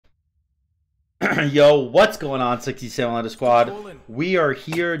Yo, what's going on, 67 Letter Squad? We are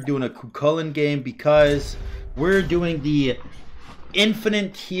here doing a Chulainn game because we're doing the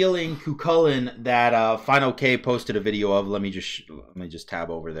infinite healing Chulainn that Final K posted a video of. Let me just tab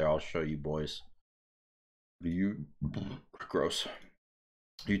over there. I'll show you boys. Gross.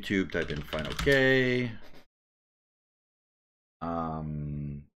 YouTube, type in Final K.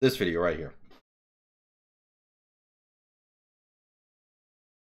 This video right here.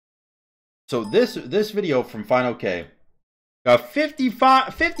 So this video from Final K got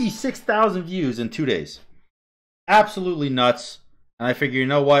 56,000 views in 2 days. Absolutely nuts. And I figure, you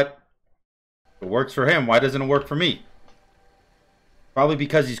know what? If it works for him, why doesn't it work for me? Probably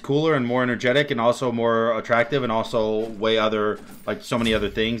because he's cooler and more energetic and also more attractive and also way other, like so many other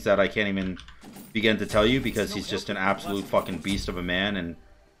things that I can't even begin to tell you, because he's just an absolute fucking beast of a man and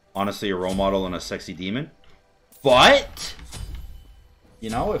honestly a role model and a sexy demon. But you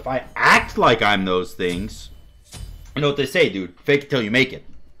know, if I act like I'm those things, you know what they say, dude. Fake it till you make it.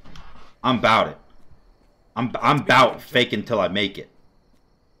 I'm about it. I'm about fake until I make it.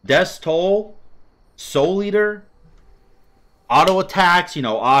 Death Toll, Soul Eater, auto attacks, you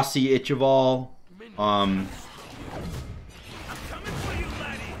know, Aussie, Ichival. I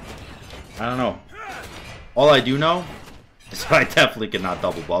don't know. All I do know is I definitely cannot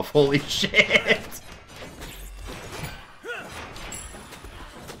double buff. Holy shit.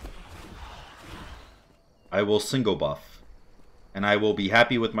 I will single buff, and I will be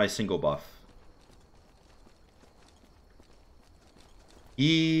happy with my single buff.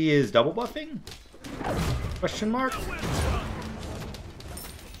 He is double buffing? Question mark?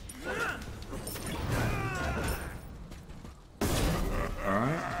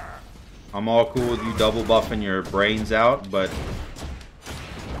 Alright. I'm all cool with you double buffing your brains out, but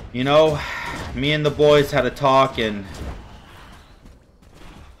you know, me and the boys had a talk and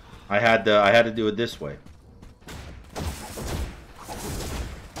I had to do it this way.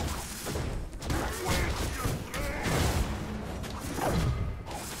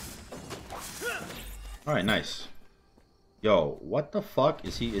 Alright, nice. Yo, what the fuck?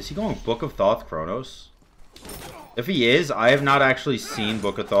 Is he going Book of Thoth Chronos? If he is, I have not actually seen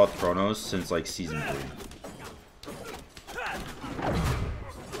Book of Thoth Chronos since like season 3.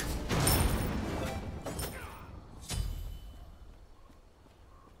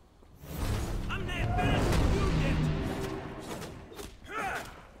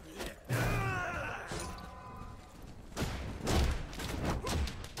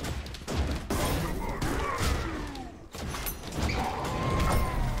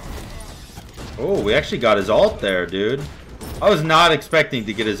 Oh, we actually got his ult there, dude. I was not expecting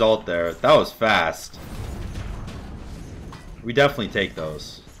to get his ult there. That was fast. We definitely take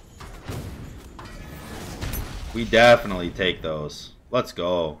those. We definitely take those. Let's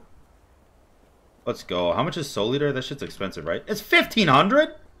go. Let's go. How much is Soul Eater? That shit's expensive, right? It's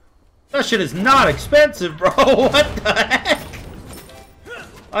 1,500? That shit is not expensive, bro. What the heck?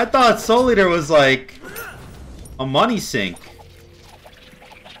 I thought Soul Eater was like a money sink.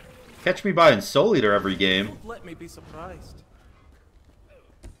 Catch me buying Soul Eater every game. Let me be surprised.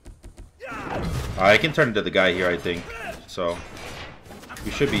 I can turn into the guy here, I think. So we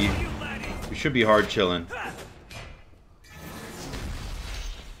should be hard chilling.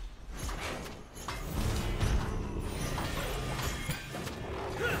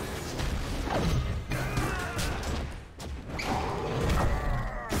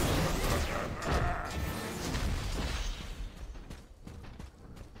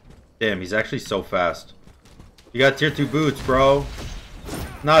 Damn, he's actually so fast. You got tier 2 boots, bro.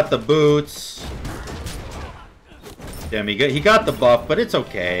 Not the boots. Damn, he got the buff, but it's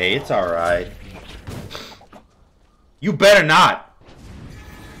okay. It's alright. You better not.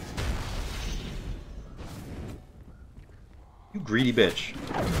 You greedy bitch.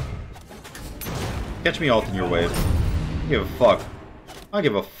 Catch me ulting your wave. I don't give a fuck. I don't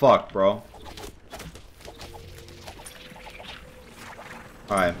give a fuck, bro.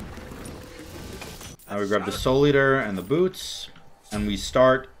 Alright. Now we grab the Soul Eater and the boots, and we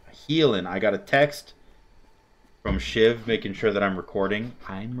start healing. I got a text from Shiv making sure that I'm recording.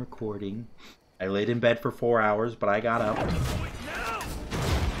 I'm recording. I laid in bed for 4 hours, but I got up.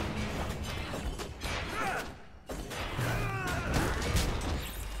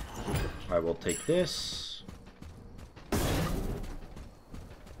 I will take this.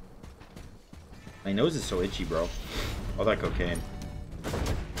 My nose is so itchy, bro. All that cocaine.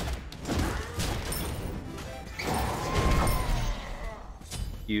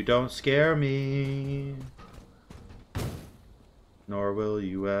 You don't scare me, nor will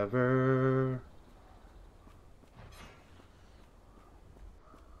you ever.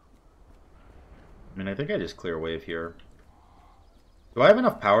 I mean, I think I just clear wave here. Do I have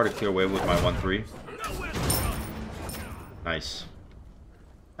enough power to clear wave with my 1-3? Nice.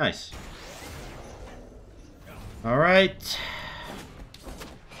 Nice. Alright.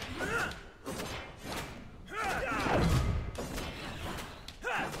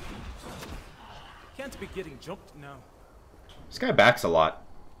 Can't be getting jumped now. This guy backs a lot.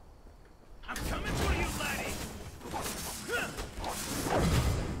 I'm coming for you, laddie.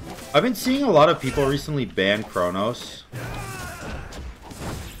 I've been seeing a lot of people recently ban CHRONOS.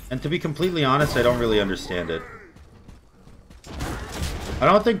 And to be completely honest, I don't really understand it. I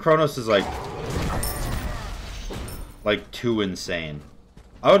don't think CHRONOS is like too insane.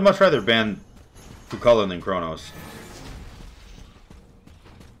 I would much rather ban Chulainn than CHRONOS.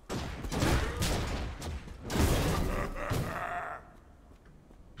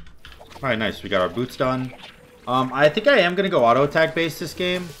 Alright, nice. We got our boots done. I think I am going to go auto attack based this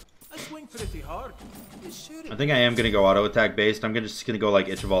game. I swing pretty hard. I think I am going to go auto attack based. I'm just going to go like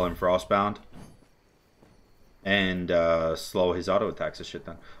Itchball and Frostbound. And slow his auto attacks and shit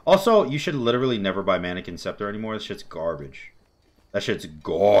down. Also, you should literally never buy Mannequin Scepter anymore. That shit's garbage. That shit's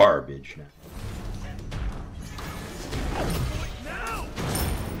garbage now.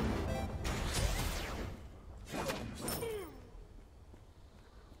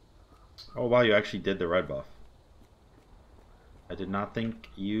 Oh wow, you actually did the red buff. I did not think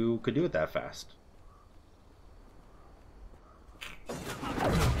you could do it that fast.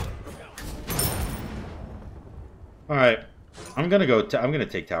 Alright. I'm gonna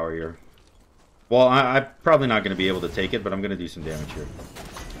take tower here. Well, I'm probably not gonna be able to take it, but I'm gonna do some damage here.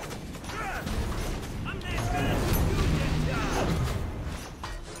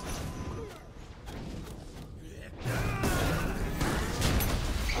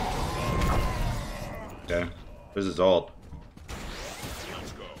 Okay. There's his ult.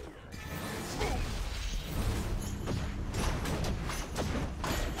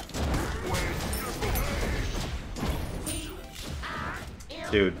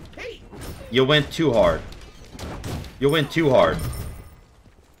 Dude, you went too hard. You went too hard.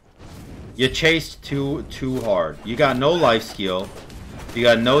 You chased too hard. You got no life steal. You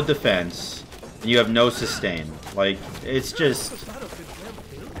got no defense. And you have no sustain. Like, it's just...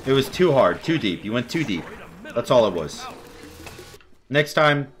 It was too hard, too deep. You went too deep. That's all it was. Next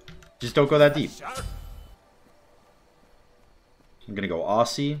time, just don't go that deep. I'm gonna go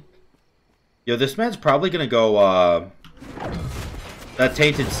Aussie. Yo, this man's probably gonna go, that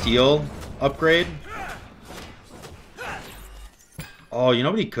Tainted Steel upgrade. Oh, you know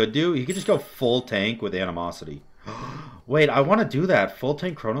what he could do? He could just go full tank with Animosity. Wait, I want to do that. Full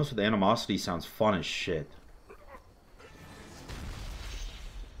tank CHRONOS with Animosity sounds fun as shit.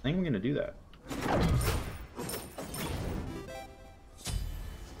 I think I'm going to do that.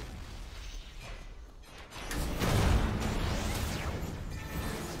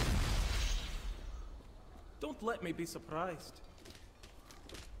 Don't let me be surprised.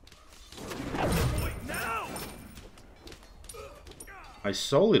 My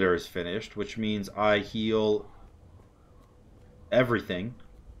Soul Eater is finished, which means I heal everything.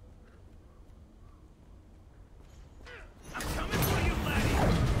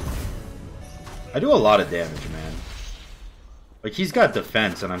 I do a lot of damage, man. Like, he's got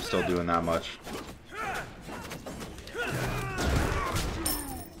defense, and I'm still doing that much.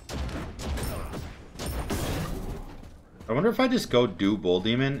 I wonder if I just go do Bull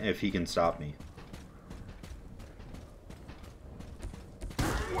Demon, if he can stop me.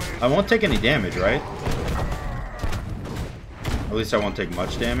 I won't take any damage, right? At least I won't take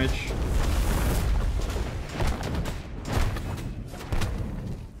much damage.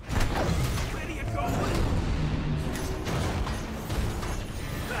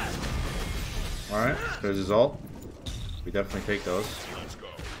 Alright, there's his ult. We definitely take those.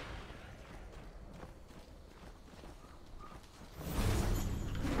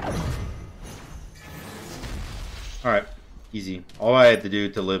 Alright, easy. All I had to do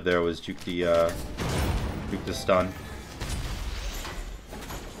to live there was juke the stun.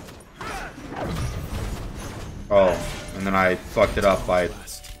 Oh, and then I fucked it up by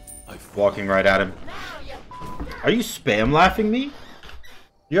walking right at him. Are you spam laughing me?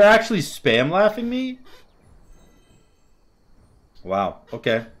 You're actually spam laughing me? Wow,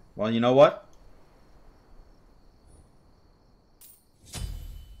 okay. Well, you know what?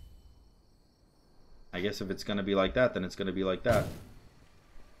 I guess if it's gonna be like that, then it's gonna be like that.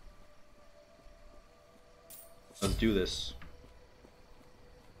 Let's do this.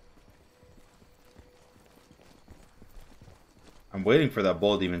 I'm waiting for that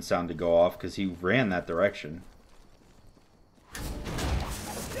Bull Demon sound to go off because he ran that direction.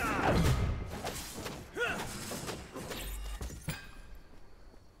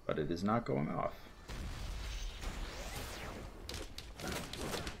 it is not going off.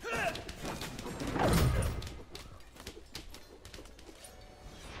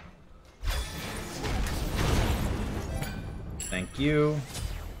 Thank you.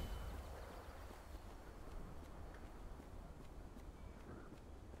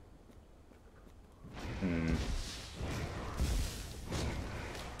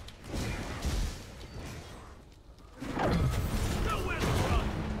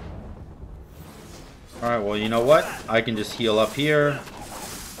 Alright, well, you know what? I can just heal up here.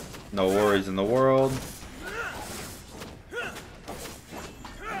 No worries in the world.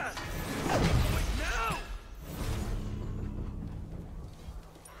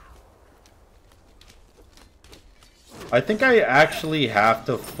 I think I actually have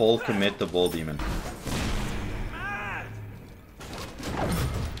to full commit to Bull Demon.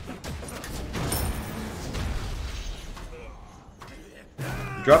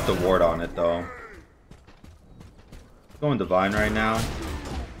 Drop the ward on it though. Going Divine right now.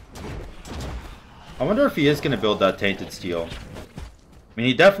 I wonder if he is going to build that Tainted Steel. I mean,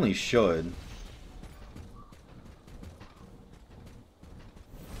 he definitely should.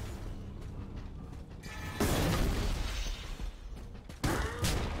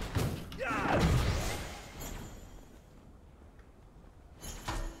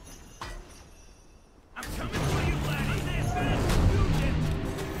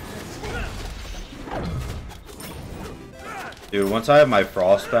 Dude, once I have my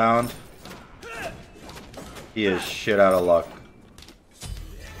Frostbound, he is shit out of luck.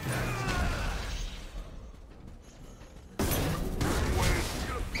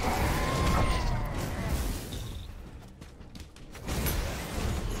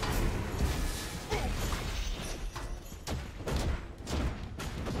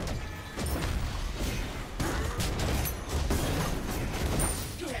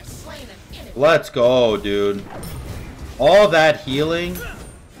 Let's go, dude. All that healing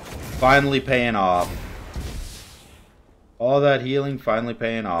finally paying off. All that healing finally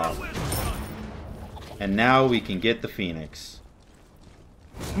paying off. And now we can get the Phoenix.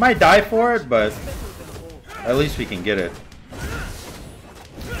 Might die for it, but at least we can get it.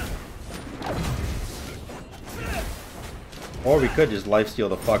 Or we could just lifesteal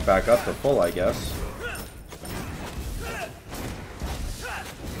the fuck back up to full, I guess.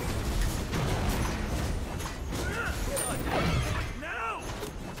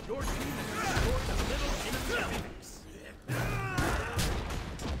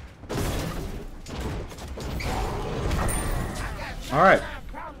 Alright.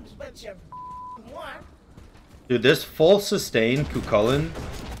 Dude, this full sustain Chulainn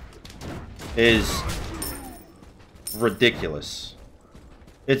is ridiculous.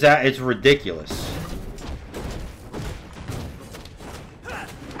 It's ridiculous.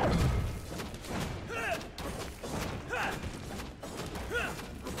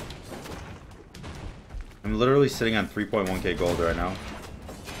 I'm literally sitting on 3.1k gold right now.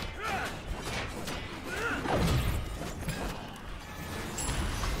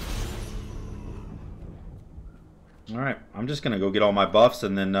 Alright, I'm just gonna go get all my buffs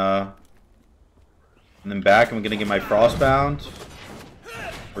and then back. I'm gonna get my Frostbound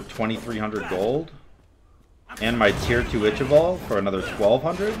for 2,300 gold. And my tier 2 Itch Evolve for another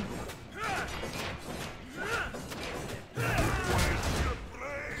 1,200.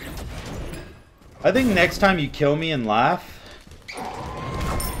 I think next time you kill me and laugh,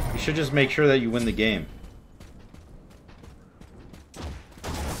 you should just make sure that you win the game.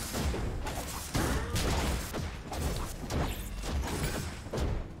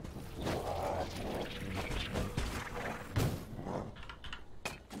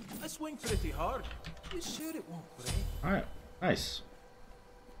 I swing pretty hard. You sure it won't break? Alright, nice.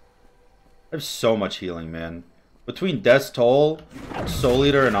 I have so much healing, man. Between Death's Toll, Soul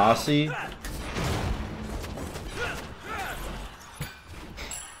Eater, and Aussie.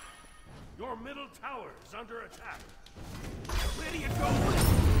 Your middle tower is under attack. Where do you go?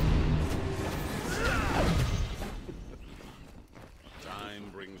 Time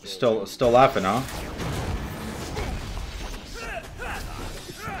brings Still laughing, huh?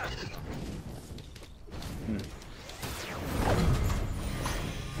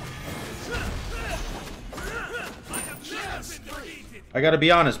 I gotta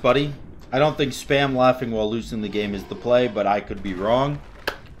be honest, buddy. I don't think spam laughing while losing the game is the play, but I could be wrong.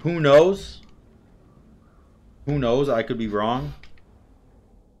 Who knows? Who knows? I could be wrong.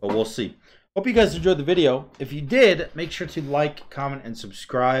 But we'll see. Hope you guys enjoyed the video. If you did, make sure to like, comment, and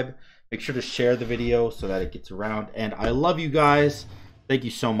subscribe. Make sure to share the video so that it gets around. And I love you guys. Thank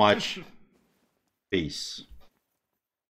you so much. Peace.